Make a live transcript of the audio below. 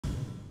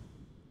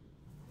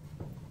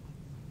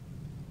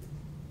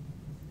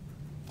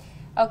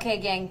Okay,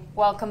 gang,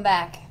 welcome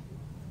back.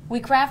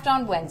 We craft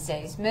on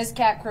Wednesdays. Miss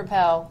Kat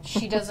Krappel,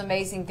 she does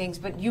amazing things,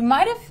 but you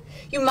might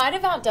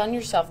have outdone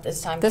yourself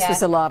this time, This Kat.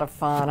 was a lot of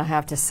fun, I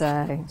have to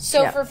say.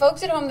 So yeah. for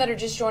folks at home that are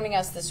just joining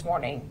us this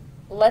morning,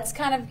 let's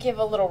kind of give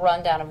a little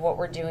rundown of what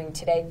we're doing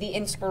today, the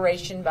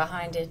inspiration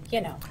behind it,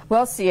 you know.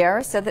 Well,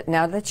 Sierra said that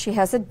now that she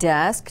has a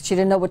desk, she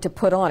didn't know what to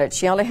put on it.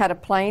 She only had a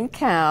plain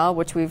cow,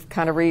 which we've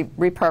kind of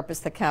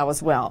repurposed the cow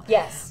as well.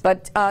 Yes.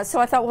 But so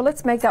I thought, well,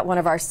 let's make that one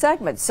of our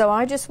segments. So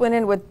I just went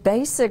in with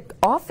basic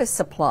office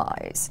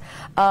supplies.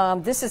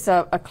 This is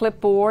a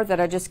clipboard that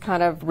I just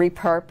kind of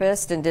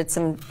repurposed and did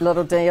some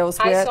little deals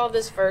with. I saw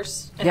this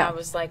first and Yeah. I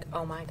was like,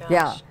 oh my gosh.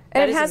 Yeah.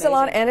 And it has a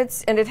lot, and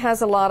it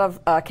has a lot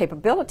of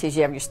capabilities.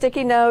 You have your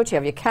sticky notes, you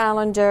have your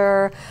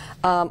calendar,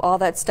 all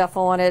that stuff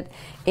on it.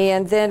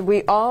 And then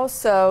we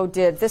also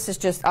did. This is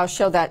just. I'll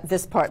show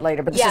this part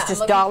later. But this is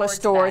just dollar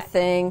store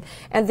thing.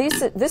 And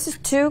this is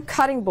 2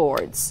 cutting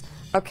boards.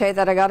 Okay,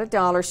 that I got at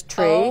Dollar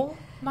Tree. Oh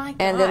my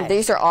gosh. And then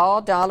these are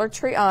all Dollar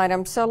Tree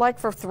items. So like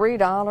for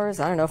 $3,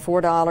 I don't know,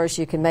 $4,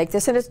 you can make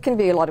this. And it can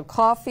be a lot of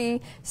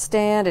coffee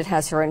stand. It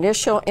has her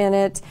initial in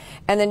it.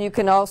 And then you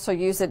can also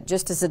use it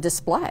just as a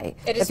display.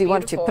 It is if you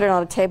want to. Put it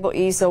on a table,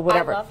 easel,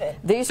 whatever. I love it.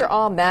 These are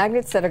all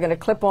magnets that are going to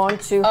clip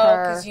onto her.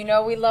 Oh, because you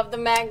know we love the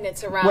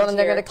magnets around Well, and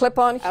they're going to clip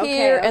on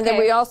here. Okay. And then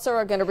we also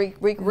are going to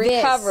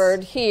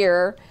recovered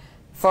here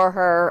for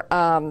her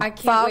I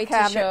can't wait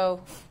cabinet. to show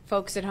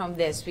folks at home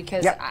this,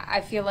 because Yep.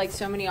 I feel like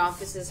so many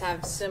offices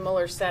have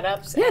similar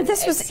setups. Yeah, and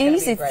this was it's gonna be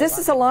easy. a great This one.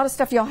 is a lot of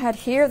stuff y'all had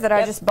here that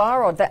I just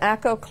borrowed. The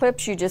Acco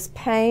clips you just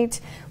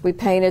paint. We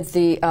painted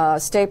the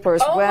stapler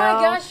as well.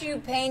 Oh my gosh, you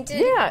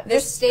painted the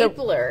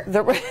stapler.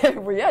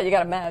 Yeah, you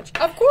got to match.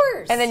 Of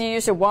course. And then you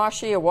use a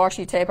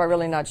washi tape. I'm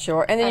really not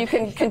sure. And then you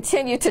can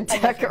continue to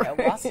decorate.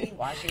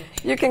 Washi.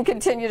 You can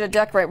continue to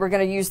decorate. We're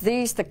going to use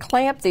these to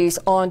clamp these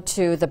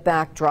onto the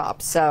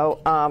backdrop.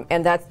 So,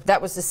 and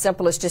that was as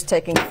simple as just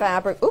taking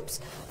fabric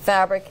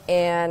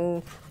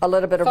and a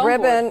little bit of Foam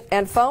ribbon board.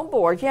 and foam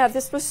board. Yeah,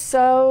 this was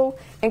so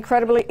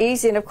incredibly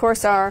easy. And of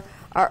course, our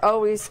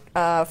always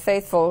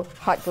faithful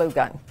hot glue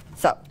gun.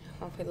 So.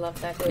 Oh, we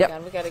love that glue Yep.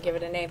 gun. We got to give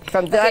it a name.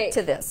 From that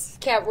to this.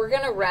 Kat, we're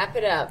going to wrap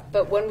it up,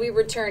 but when we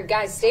return,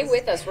 guys, stay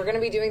with us. We're going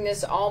to be doing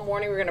this all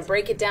morning. We're going to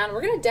break it down.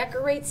 We're going to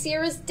decorate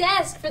Sierra's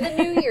desk for the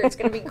new year. It's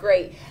going to be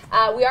great.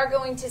 We are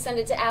going to send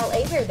it to Al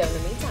Aver, though, in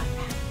the meantime.